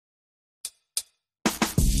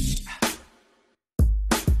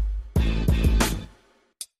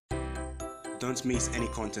Don't miss any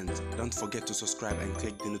content. Don't forget to subscribe and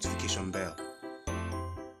click the notification bell.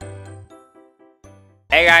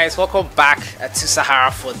 Hey guys, welcome back to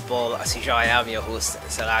Sahara Football. As usual, I am your host,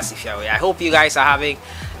 Sellssi. I hope you guys are having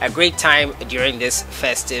a great time during this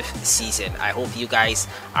festive season. I hope you guys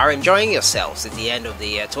are enjoying yourselves at the end of the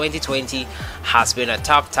year. 2020 has been a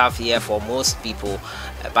tough year for most people,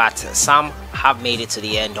 but some have made it to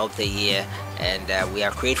the end of the year, and we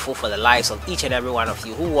are grateful for the lives of each and every one of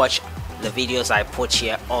you who watch the videos I put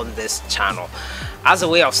here on this channel. As a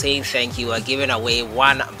way of saying thank you, we're giving away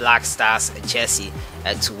one Black Stars jersey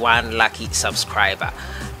to one lucky subscriber.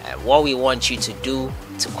 What we want you to do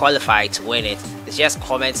to qualify to win it is just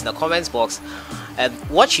comment in the comments box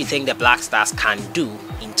what you think the Black Stars can do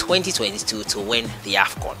in 2022 to win the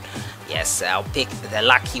AFCON. Yes, I'll pick the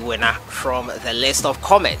lucky winner from the list of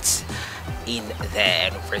comments in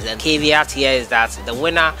there. And the caveat here is that the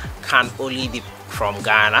winner can only be from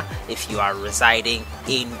Ghana. If you are residing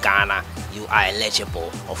in Ghana, you are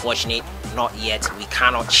eligible. Unfortunately, not yet. We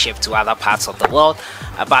cannot ship to other parts of the world,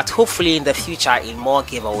 but hopefully in the future, in more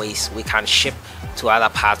giveaways, we can ship to other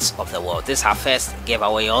parts of the world. This is our first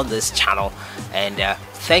giveaway on this channel, and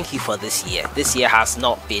thank you for this year. This year has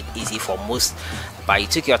not been easy for most, but you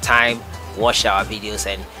took your time, watched our videos,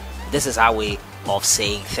 and this is our way of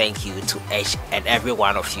saying thank you to each and every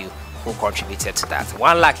one of you who contributed to that.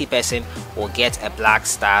 One lucky person will get a Black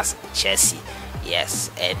Stars jersey. Yes,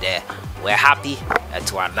 and we're happy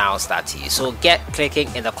to announce that to you. So get clicking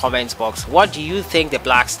in the comments box. What do you think the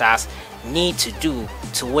Black Stars need to do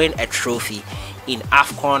to win a trophy in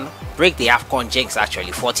AFCON? Break the AFCON jinx,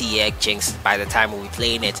 actually 40-year jinx by the time we'll be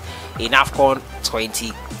playing it in AFCON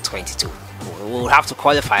 2022. We will have to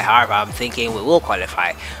qualify. However, I'm thinking we will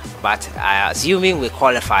qualify, but assuming we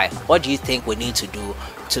qualify, what do you think we need to do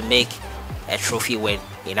to make a trophy win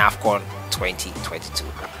in AFCON 2022?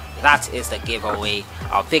 That is the giveaway.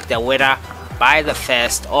 I'll pick the winner by the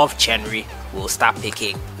 1st of January. We'll start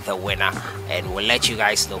picking the winner, and we'll let you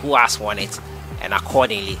guys know who has won it, and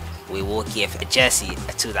accordingly we will give a jersey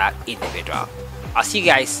to that individual. I'll see you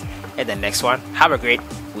guys in the next one. Have a great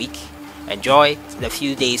week. Enjoy the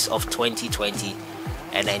few days of 2020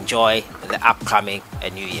 and enjoy the upcoming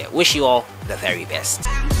new year. Wish you all the very best.